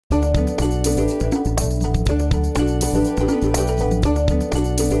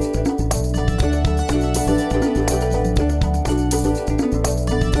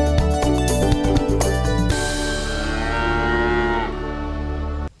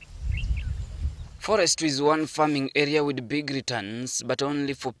Forestry is one farming area with big returns, but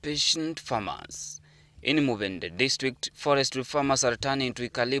only for patient farmers. In Mubende district, forestry farmers are turning to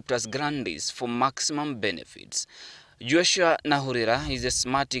Eucalyptus grandis for maximum benefits. Joshua Nahurira is a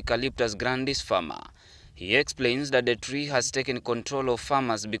smart Eucalyptus grandis farmer. He explains that the tree has taken control of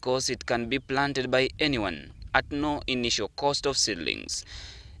farmers because it can be planted by anyone at no initial cost of seedlings.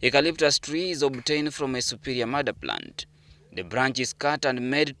 Eucalyptus tree is obtained from a superior mother plant. The branch is cut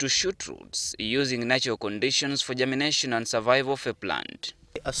and made to shoot roots, using natural conditions for germination and survival of a plant.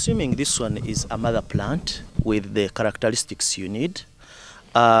 Assuming this one is a mother plant with the characteristics you need,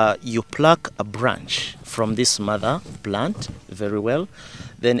 you pluck a branch from this mother plant very well.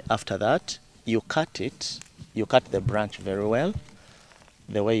 Then after that, you cut it. You cut the branch very well,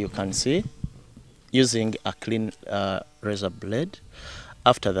 the way you can see, using a clean razor blade.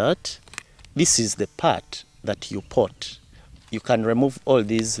 After that, this is the part that you pot. You can remove all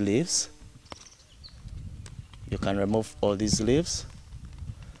these leaves. You can remove all these leaves.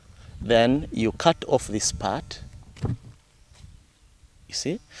 Then you cut off this part. You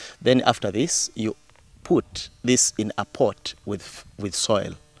see? Then after this, you put this in a pot with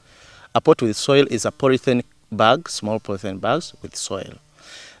soil. A pot with soil is a polythene bag, small polythene bags with soil.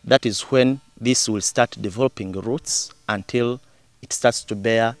 That is when this will start developing roots until it starts to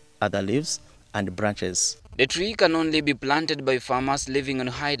bear other leaves and branches. The tree can only be planted by farmers living on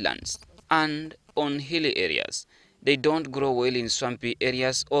highlands and on hilly areas. They don't grow well in swampy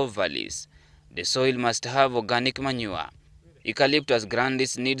areas or valleys. The soil must have organic manure. Eucalyptus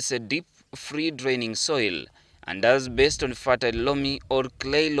grandis needs a deep, free-draining soil and does best on fertile loamy or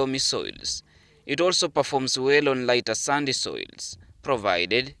clay loamy soils. It also performs well on lighter sandy soils,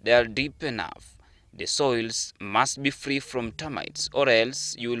 provided they are deep enough. The soils must be free from termites, or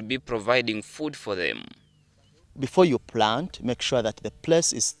else you will be providing food for them. Before you plant, make sure that the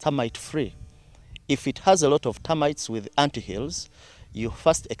place is termite free. If it has a lot of termites with antihills, you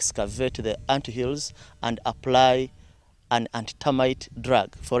first excavate the antihills and apply an anti-termite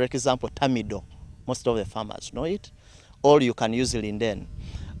drug. For example, Tamido. Most of the farmers know it. Or you can use linden.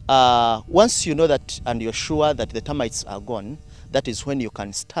 Once you know that and you're sure that the termites are gone, that is when you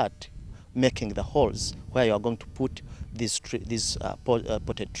can start making the holes where you are going to put these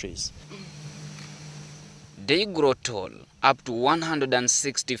potted trees. They grow tall, up to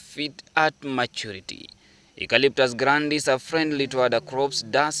 160 feet at maturity. Eucalyptus grandis are friendly to other crops,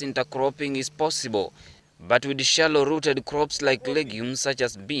 thus intercropping is possible, but with shallow-rooted crops like legumes such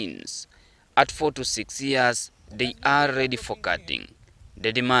as beans. At 4 to 6 years, they are ready for cutting.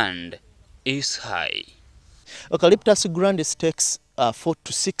 The demand is high. Eucalyptus grandis takes 4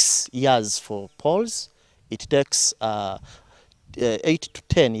 to 6 years for poles. It takes 8 to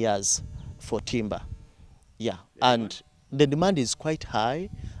 10 years for timber. Yeah, and the demand is quite high.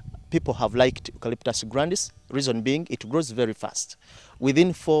 People have liked Eucalyptus grandis. Reason being, it grows very fast.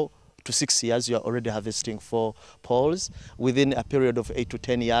 Within 4 to 6 years, you are already harvesting 4 poles. Within a period of 8 to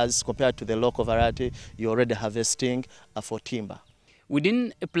 10 years, compared to the local variety, you're already harvesting for timber.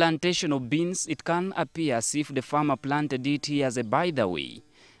 Within a plantation of beans, it can appear as if the farmer planted it here as a by the way,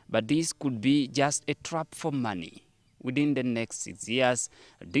 but this could be just a trap for money. Within the next 6 years,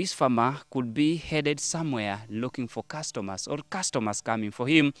 this farmer could be headed somewhere looking for customers, or customers coming for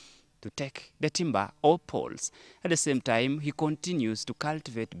him to take the timber or poles. At the same time, he continues to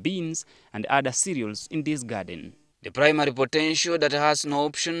cultivate beans and other cereals in this garden. The primary potential that has no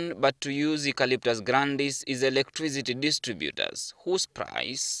option but to use Eucalyptus grandis is electricity distributors, whose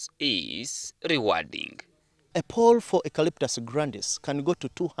price is rewarding. A pole for Eucalyptus grandis can go to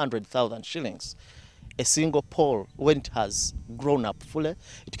 200,000 shillings. A single pole, when it has grown up fully,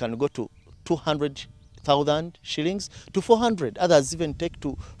 it can go to 200,000 shillings to 400. Others even take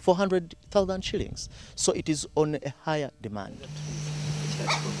to 400,000 shillings. So it is on a higher demand.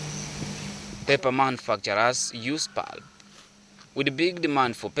 Paper manufacturers use pulp. With big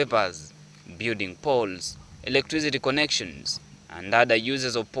demand for papers, building poles, electricity connections, and other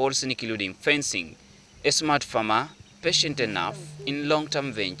uses of poles including fencing, a smart farmer, patient enough in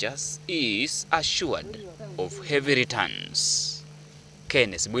long-term ventures, is assured of heavy returns.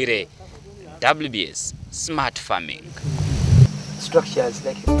 Kenneth Bwire, WBS Smart Farming. Structures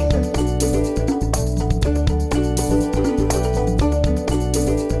like